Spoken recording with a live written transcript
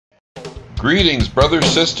Greetings, brothers,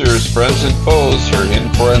 sisters, friends, and foes. You're in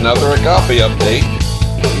for another Agape update.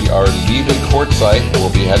 We are leaving Quartzsite. We'll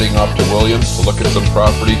be heading off to Williams to look at some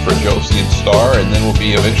property for Josie and Star, and then we'll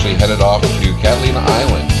be eventually headed off to Catalina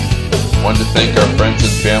Island. Wanted to thank our friends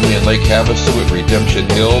and family in Lake Havasu at Redemption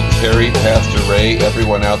Hill, Terry, Pastor Ray,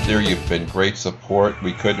 everyone out there. You've been great support.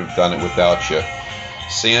 We couldn't have done it without you.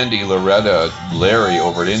 Sandy, Loretta, Larry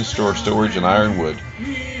over at In-Store Storage in Ironwood.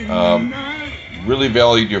 Really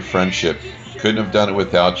valued your friendship. Couldn't have done it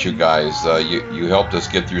without you guys. You helped us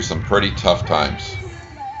get through some pretty tough times.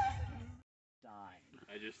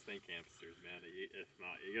 I just think hamsters, man. If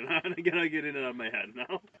not, you're gonna get it out of my head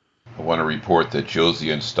now. I want to report that Josie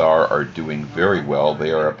and Star are doing very well. They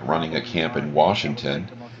are up running a camp in Washington.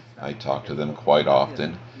 I talk to them quite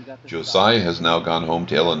often. Josiah has now gone home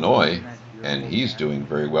to Illinois, and he's doing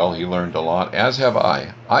very well. He learned a lot, as have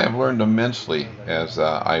I. I have learned immensely as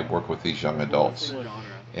I work with these young adults,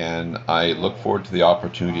 and I look forward to the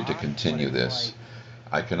opportunity to continue this.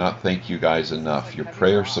 I cannot thank you guys enough. Your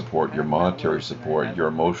prayer support, your monetary support, your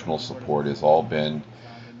emotional support has all been,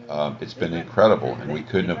 it's been incredible, and we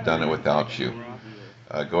couldn't have done it without you.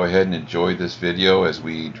 Go ahead and enjoy this video as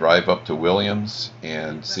we drive up to Williams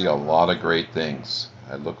and see a lot of great things.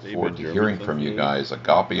 I look forward to hearing from you guys.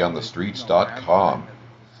 AgapeOnTheStreets.com.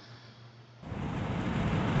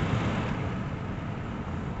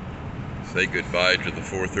 Say goodbye to the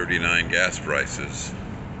 $4.39 gas prices.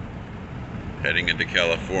 Heading into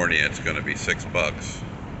California, it's going to be $6.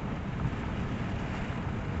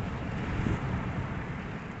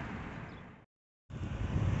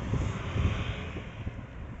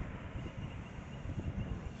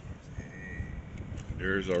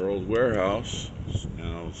 There's our old warehouse,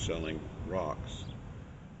 now selling rocks.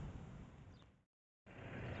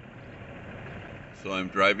 So I'm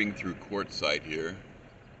driving through Quartzsite here,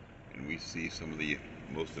 and we see some of the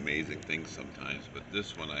most amazing things sometimes, but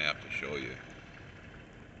this one I have to show you.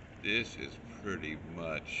 This is pretty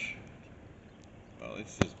much, well,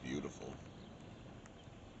 it's just beautiful.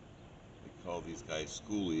 They call these guys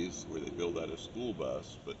schoolies, where they build out a school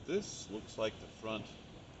bus, but this looks like the front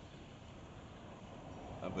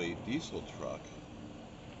of a diesel truck.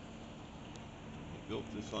 They built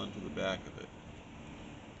this onto the back of it.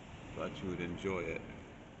 Thought you would enjoy it.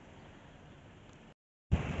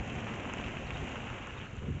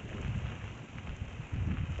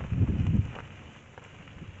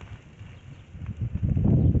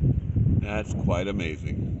 That's quite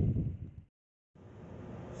amazing.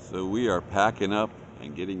 So we are packing up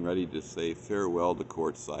and getting ready to say farewell to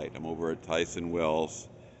Quartzsite. I'm over at Tyson Wells.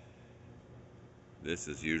 This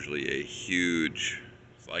is usually a huge,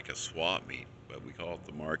 it's like a swap meet, but we call it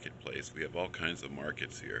the marketplace. We have all kinds of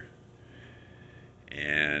markets here.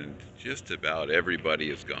 And just about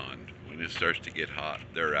everybody is gone. When it starts to get hot,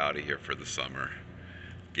 they're out of here for the summer.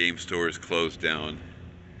 Game stores closed down.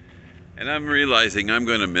 And I'm realizing I'm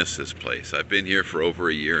going to miss this place. I've been here for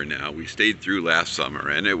over a year now. We stayed through last summer,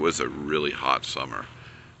 and it was a really hot summer.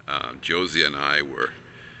 Josie and I were,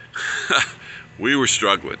 we were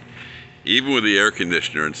struggling. Even with the air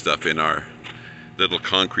conditioner and stuff in our little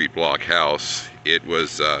concrete block house, it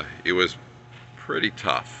was pretty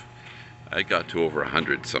tough. I got to over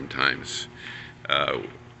 100 sometimes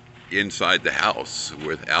inside the house,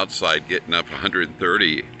 with outside getting up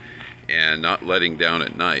 130 and not letting down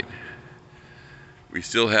at night. We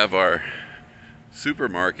still have our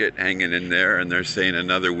supermarket hanging in there, and they're saying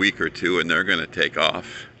another week or two and they're going to take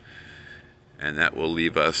off, and that will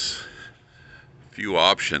leave us few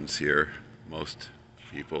options here. Most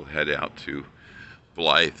people head out to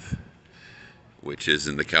Blythe, which is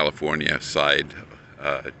in the California side.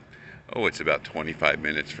 It's about 25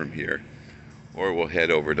 minutes from here. Or we'll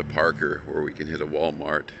head over to Parker, where we can hit a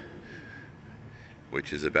Walmart,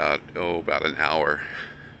 which is about an hour.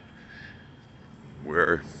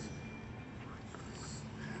 Where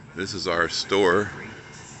this is our store.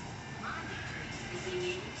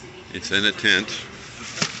 It's in a tent.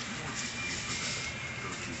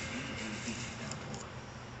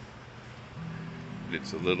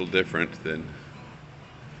 It's a little different than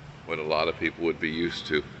what a lot of people would be used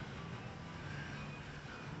to.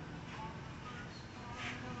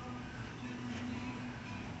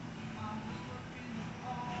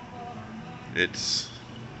 It's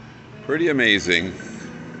pretty amazing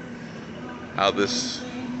how this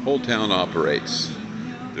whole town operates.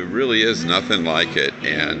 There really is nothing like it,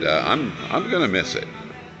 and I'm gonna miss it.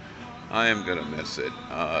 I am gonna miss it.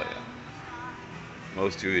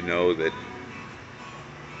 Most of you know that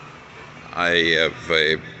I have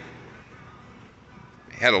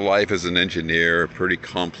had a life as an engineer, pretty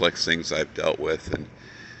complex things I've dealt with, and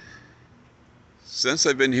Since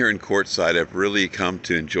I've been here in Quartzsite, I've really come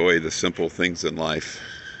to enjoy the simple things in life.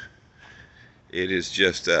 It is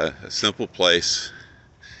just a simple place.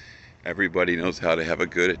 Everybody knows how to have a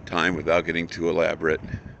good time without getting too elaborate.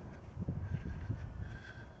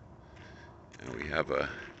 And we have a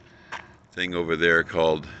thing over there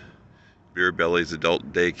called Beer Belly's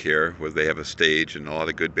Adult Daycare, where they have a stage and a lot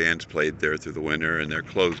of good bands played there through the winter, and they're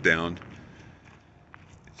closed down.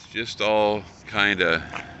 It's just all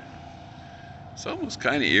it's almost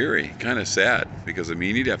kind of eerie, kind of sad, because I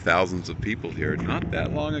mean, you'd have thousands of people here not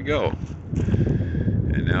that long ago.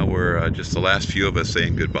 And now we're just the last few of us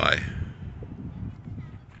saying goodbye.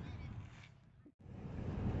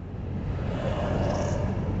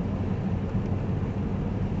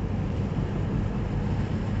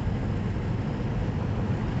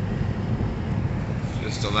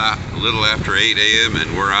 It's just a little after 8 a.m.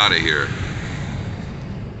 and we're out of here.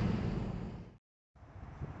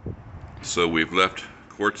 So we've left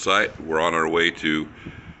Quartzsite. We're on our way to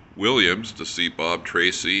Williams to see Bob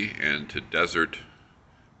Tracy and to Desert,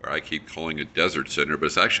 or I keep calling it Desert Center, but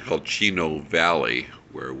it's actually called Chino Valley,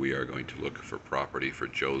 where we are going to look for property for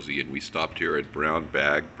Josie. And we stopped here at Brown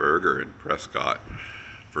Bag Burger in Prescott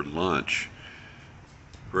for lunch.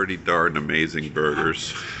 Pretty darn amazing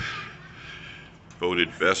burgers.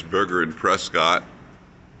 Voted best burger in Prescott.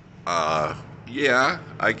 Yeah,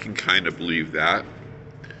 I can kind of believe that.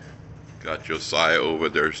 Got Josiah over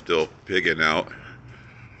there still pigging out.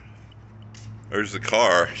 There's the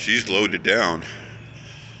car. She's loaded down.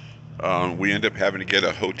 We end up having to get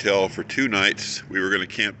a hotel for 2 nights. We were going to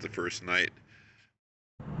camp the first night.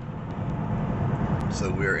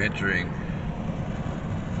 So we're entering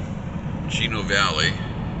Chino Valley.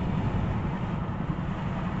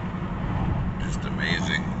 Just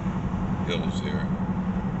amazing hills here.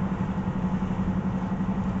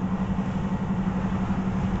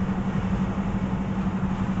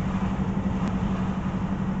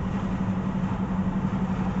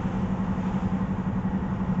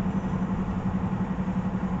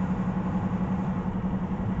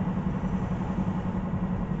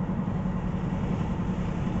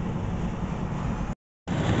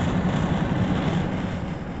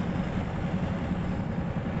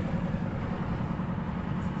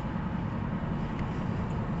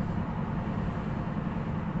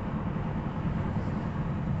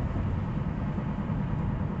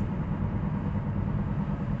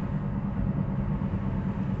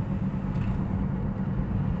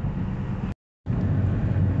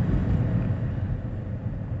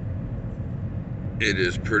 It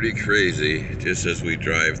is pretty crazy just as we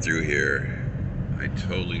drive through here. I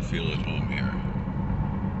totally feel at home here.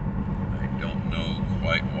 I don't know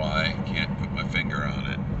quite why, can't put my finger on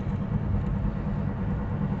it.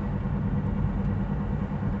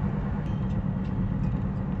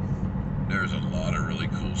 There's a lot of really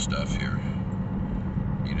cool stuff here.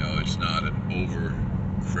 You know, it's not an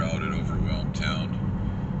overcrowded, overwhelmed town.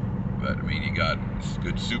 But I mean, you got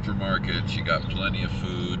good supermarkets, you got plenty of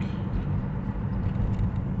food.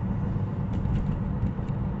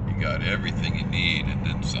 Got everything you need and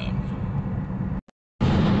then some.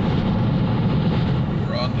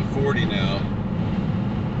 We're on the 40 now,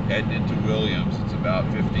 heading into Williams. It's about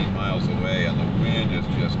 15 miles away and the wind is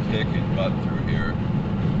just kicking butt through here.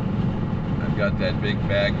 I've got that big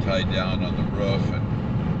bag tied down on the roof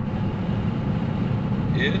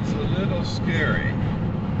and it's a little scary.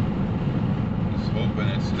 Just hoping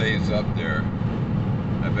it stays up there.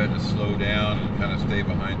 I've had to slow down and kind of stay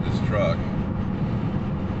behind this truck.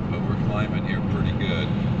 But we're climbing here pretty good.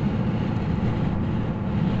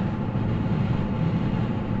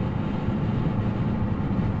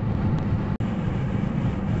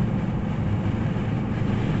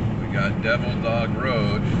 We got Devil Dog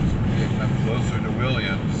Road, getting up closer to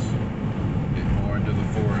Williams, getting more into the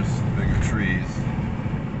forest, the bigger trees.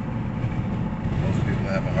 Most people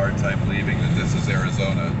have a hard time believing that this is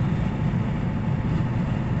Arizona.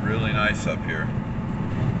 Really nice up here.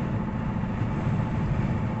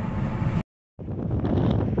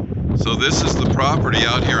 So this is the property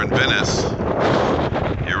out here in Venice.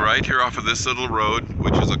 You're right here off of this little road,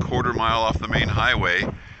 which is a 1/4 mile off the main highway.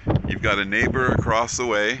 You've got a neighbor across the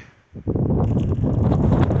way.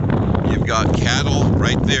 You've got cattle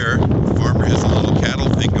right there. The farmer has a little cattle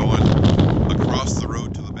thing going across the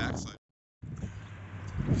road to the backside.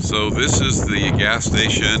 So this is the gas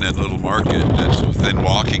station and little market that's within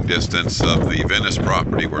walking distance of the Venice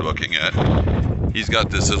property we're looking at. He's got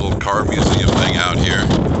this little car museum thing out here.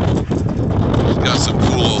 He's got some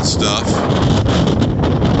cool old stuff.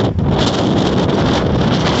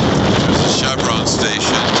 There's a Chevron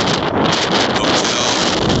station, hotel,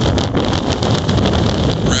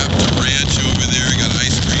 Raptor Ranch over there.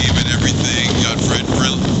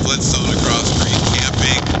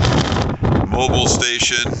 Mobil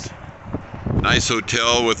station. Nice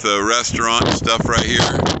hotel with a restaurant and stuff right here.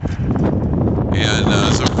 And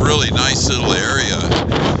it's a really nice little area.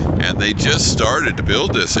 And they just started to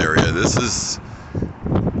build this area. This is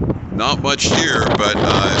not much here, but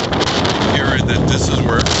I'm hearing that this is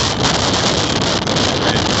where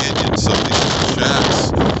Grand Canyon, some of these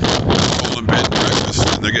shacks, full bed and breakfast,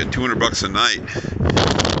 and they're getting $200 a night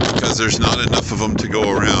because there's not enough of them to go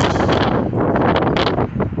around.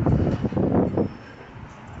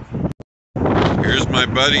 Here's my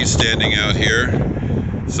buddy standing out here.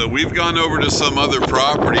 So we've gone over to some other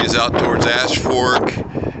properties out towards Ash Fork,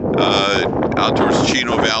 out towards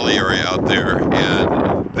Chino Valley area out there,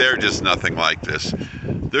 and they're just nothing like this.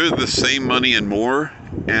 They're the same money and more,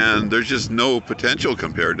 and there's just no potential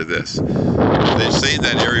compared to this. They say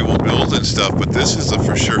that area will build and stuff, but this is a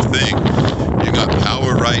for sure thing. You got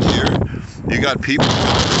power right here. You got people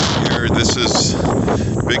here. This is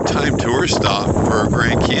a big time tourist stop for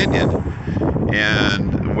Grand Canyon.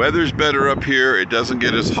 And the weather's better up here. It doesn't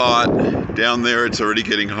get as hot. Down there it's already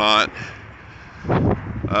getting hot.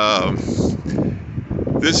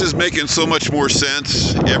 This is making so much more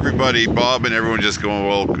sense. Everybody, Bob and everyone just going,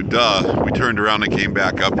 well, duh. We turned around and came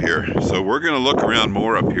back up here. So we're going to look around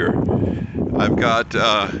more up here. I've got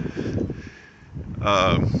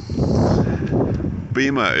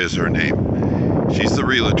Bima is her name. She's the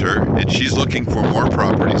realtor, and she's looking for more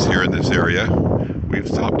properties here in this area. We've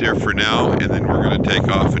stopped here for now, and then we're going to take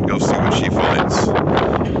off and go see what she finds.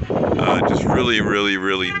 Just really, really,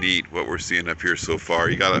 really neat what we're seeing up here so far.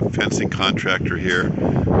 You got a fencing contractor here.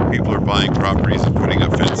 People are buying properties and putting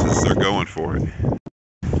up fences. They're going for it.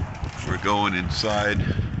 We're going inside.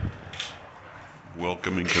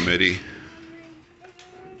 Welcoming committee.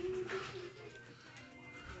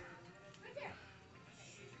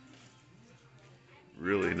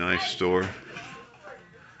 Really nice store.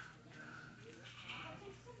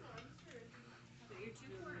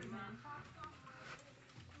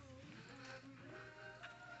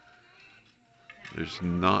 There's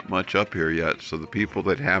not much up here yet, so the people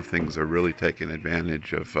that have things are really taking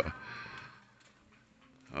advantage of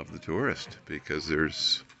the tourist, because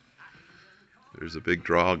there's a big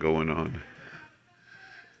draw going on.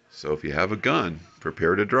 So if you have a gun,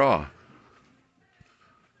 prepare to draw.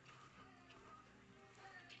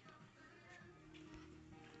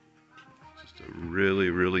 Just a really,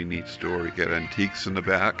 really neat store. You got antiques in the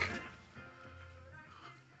back.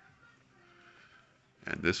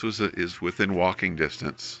 And this is within walking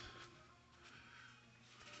distance.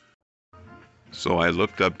 So I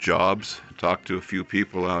looked up jobs, talked to a few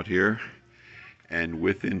people out here, and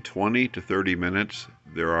within 20 to 30 minutes,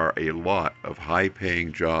 there are a lot of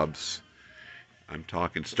high-paying jobs. I'm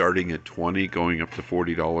talking starting at $20, going up to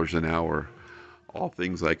 $40 an hour. All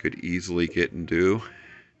things I could easily get and do.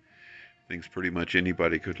 Things pretty much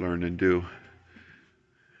anybody could learn and do.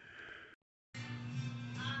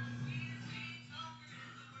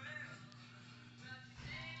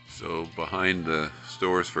 So behind the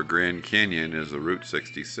stores for Grand Canyon is the Route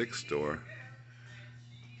 66 store.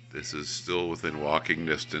 This is still within walking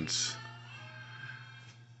distance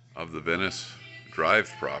of the Venice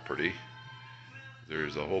Drive property.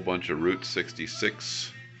 There's a whole bunch of Route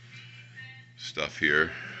 66 stuff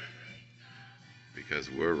here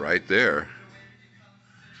because we're right there.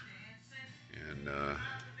 And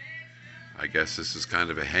I guess this is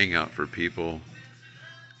kind of a hangout for people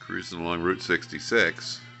cruising along Route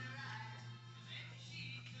 66.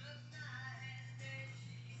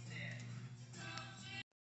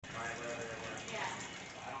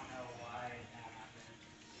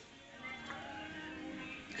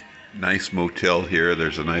 Nice motel here.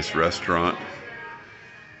 There's a nice restaurant.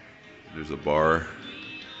 There's a bar.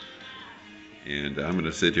 And I'm going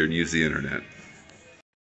to sit here and use the internet.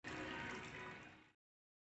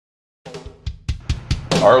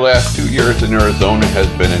 Our last 2 years in Arizona has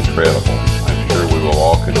been incredible. I'm sure we will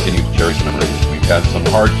all continue to cherish memories. We've had some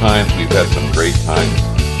hard times, we've had some great times,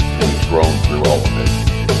 and we've grown through all of it.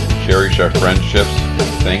 We cherish our friendships.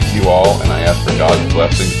 Thank you all, and I ask for God's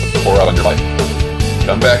blessings to pour out on your life.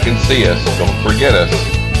 Come back and see us. Don't forget us.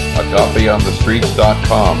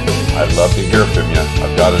 AgapeOnTheStreets.com. I'd love to hear from you.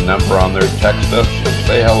 I've got a number on there. Text us and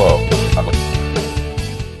say hello.